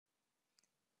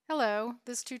Hello,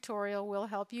 this tutorial will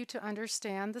help you to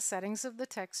understand the settings of the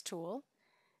text tool.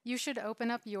 You should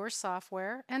open up your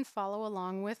software and follow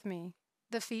along with me.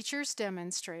 The features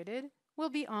demonstrated will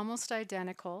be almost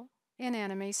identical in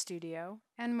Anime Studio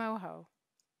and Moho.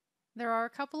 There are a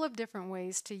couple of different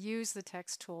ways to use the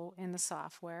text tool in the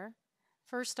software.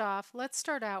 First off, let's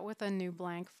start out with a new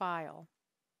blank file.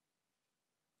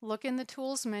 Look in the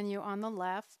Tools menu on the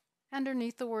left.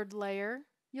 Underneath the word Layer,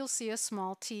 you'll see a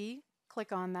small T.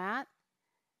 Click on that,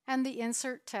 and the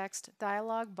Insert Text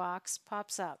dialog box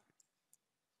pops up.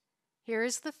 Here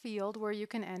is the field where you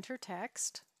can enter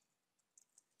text.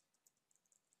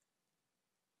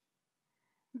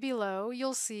 Below,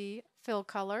 you'll see Fill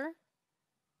Color,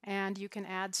 and you can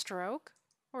add stroke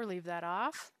or leave that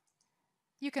off.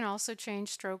 You can also change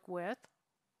stroke width.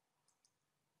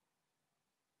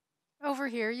 Over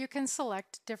here, you can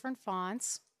select different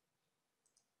fonts.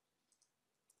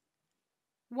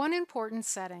 One important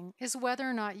setting is whether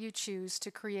or not you choose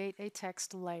to create a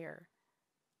text layer.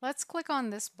 Let's click on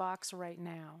this box right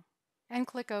now and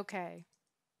click OK.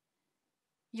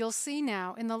 You'll see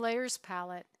now in the Layers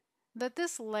palette that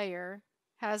this layer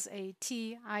has a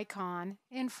T icon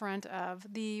in front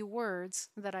of the words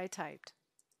that I typed.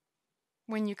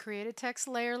 When you create a text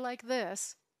layer like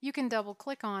this, you can double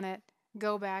click on it,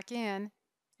 go back in,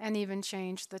 and even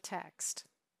change the text.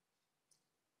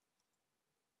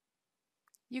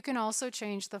 You can also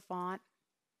change the font.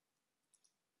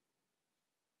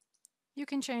 You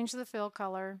can change the fill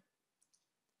color.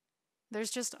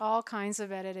 There's just all kinds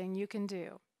of editing you can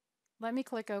do. Let me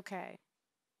click OK.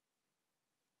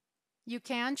 You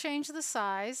can change the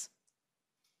size.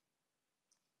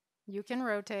 You can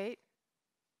rotate.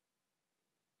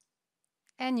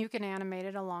 And you can animate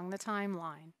it along the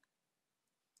timeline.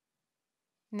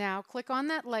 Now click on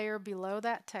that layer below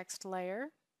that text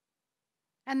layer,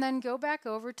 and then go back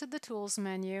over to the Tools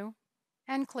menu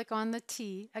and click on the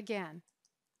T again.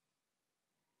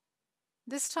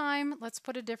 This time, let's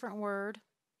put a different word.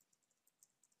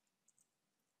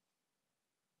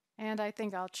 And I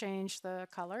think I'll change the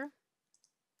color.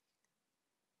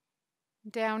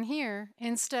 Down here,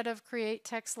 instead of Create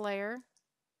Text Layer,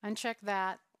 uncheck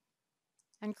that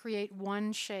and create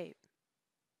one shape.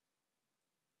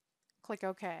 Click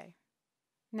OK.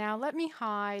 Now let me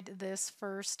hide this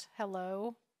first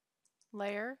hello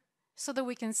layer so that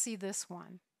we can see this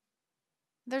one.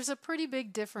 There's a pretty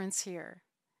big difference here.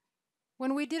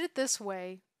 When we did it this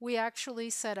way, we actually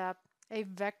set up a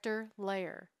vector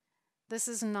layer. This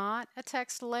is not a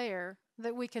text layer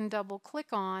that we can double click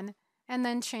on and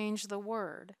then change the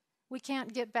word. We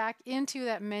can't get back into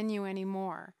that menu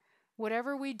anymore.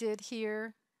 Whatever we did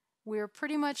here, we're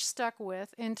pretty much stuck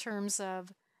with in terms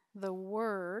of the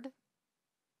word.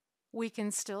 We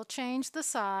can still change the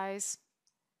size.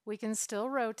 We can still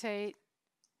rotate.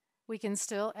 We can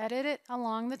still edit it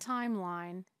along the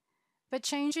timeline. But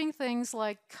changing things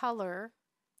like color,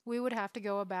 we would have to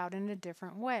go about in a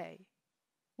different way.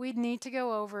 We'd need to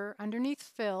go over underneath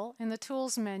Fill in the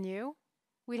Tools menu.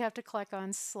 We'd have to click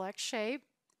on Select Shape.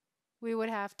 We would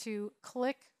have to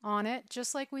click on it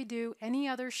just like we do any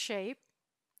other shape.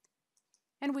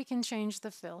 And we can change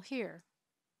the fill here.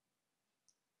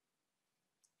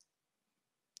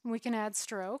 We can add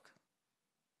stroke.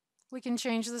 We can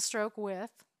change the stroke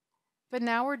width. But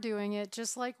now we're doing it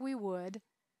just like we would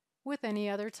with any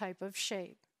other type of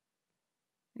shape.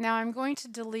 Now I'm going to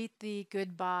delete the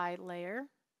goodbye layer,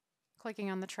 clicking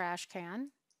on the trash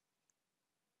can.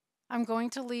 I'm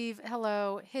going to leave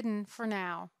hello hidden for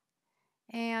now.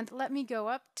 And let me go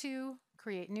up to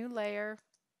Create New Layer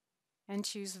and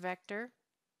choose Vector.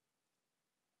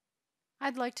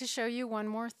 I'd like to show you one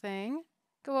more thing.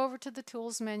 Go over to the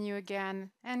Tools menu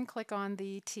again and click on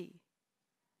the T.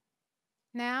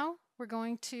 Now we're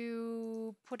going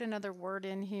to put another word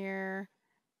in here.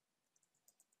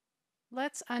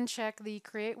 Let's uncheck the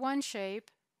Create One Shape.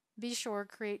 Be sure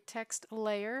Create Text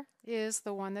Layer is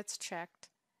the one that's checked.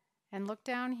 And look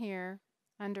down here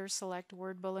under Select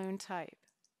Word Balloon Type.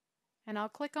 And I'll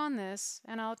click on this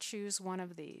and I'll choose one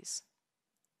of these.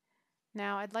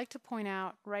 Now I'd like to point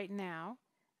out right now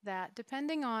that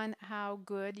depending on how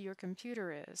good your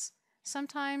computer is,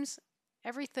 sometimes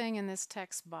everything in this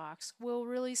text box will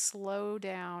really slow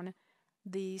down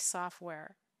the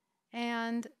software.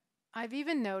 And I've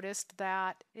even noticed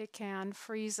that it can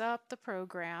freeze up the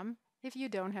program if you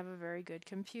don't have a very good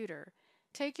computer.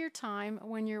 Take your time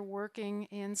when you're working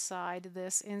inside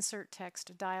this Insert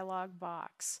Text dialog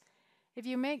box. If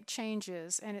you make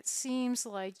changes and it seems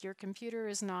like your computer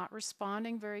is not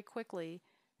responding very quickly,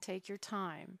 take your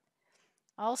time.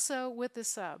 Also, with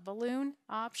this balloon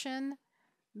option,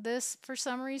 this for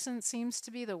some reason seems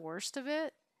to be the worst of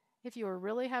it. If you are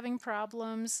really having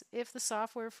problems, if the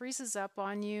software freezes up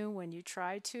on you when you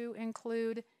try to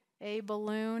include a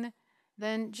balloon,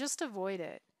 then just avoid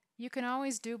it. You can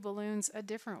always do balloons a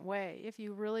different way if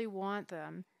you really want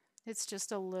them. It's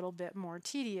just a little bit more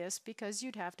tedious because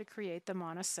you'd have to create them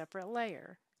on a separate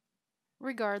layer.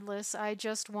 Regardless, I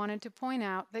just wanted to point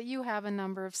out that you have a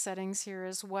number of settings here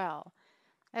as well.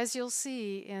 As you'll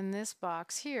see in this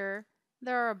box here,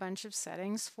 there are a bunch of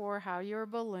settings for how your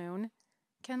balloon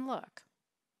can look.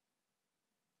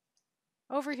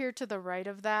 Over here to the right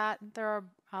of that, there are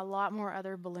a lot more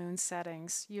other balloon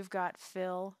settings. You've got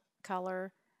fill,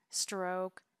 color,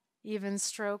 stroke, even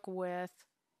stroke width.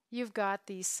 You've got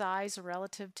the size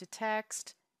relative to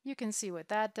text. You can see what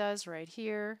that does right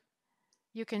here.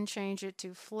 You can change it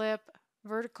to flip,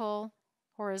 vertical,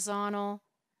 horizontal.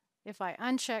 If I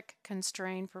uncheck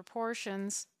constrain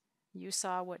proportions, you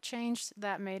saw what change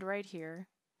that made right here.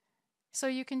 So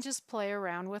you can just play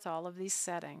around with all of these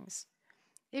settings.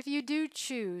 If you do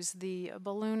choose the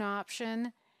balloon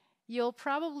option, you'll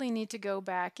probably need to go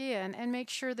back in and make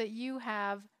sure that you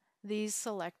have these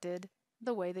selected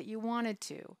the way that you wanted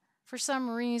to. For some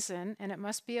reason, and it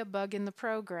must be a bug in the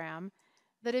program,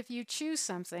 that if you choose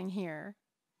something here,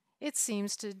 it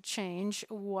seems to change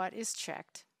what is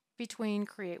checked between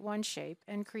Create One Shape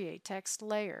and Create Text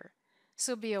Layer.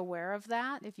 So be aware of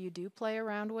that. If you do play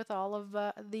around with all of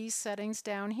these settings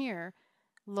down here,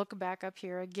 look back up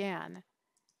here again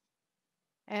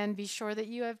and be sure that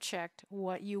you have checked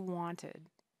what you wanted.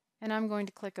 And I'm going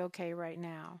to click OK right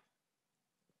now.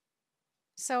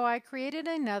 So I created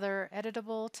another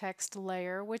editable text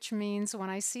layer, which means when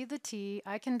I see the T,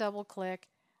 I can double click,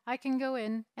 I can go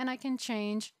in and I can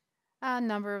change a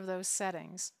number of those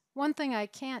settings. One thing I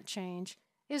can't change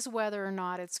is whether or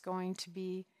not it's going to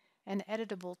be an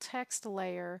editable text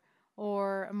layer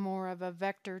or more of a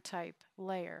vector type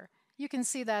layer. You can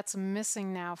see that's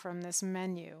missing now from this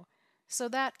menu. So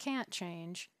that can't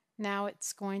change. Now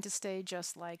it's going to stay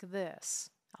just like this.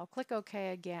 I'll click OK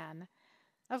again.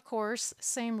 Of course,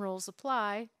 same rules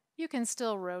apply. You can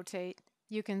still rotate,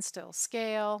 you can still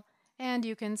scale, and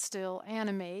you can still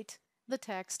animate the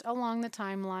text along the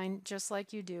timeline just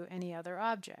like you do any other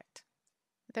object.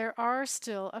 There are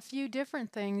still a few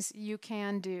different things you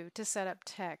can do to set up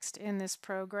text in this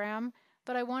program,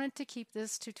 but I wanted to keep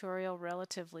this tutorial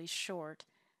relatively short.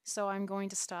 So I'm going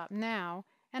to stop now,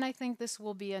 and I think this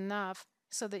will be enough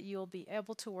so that you'll be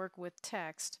able to work with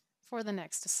text for the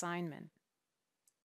next assignment.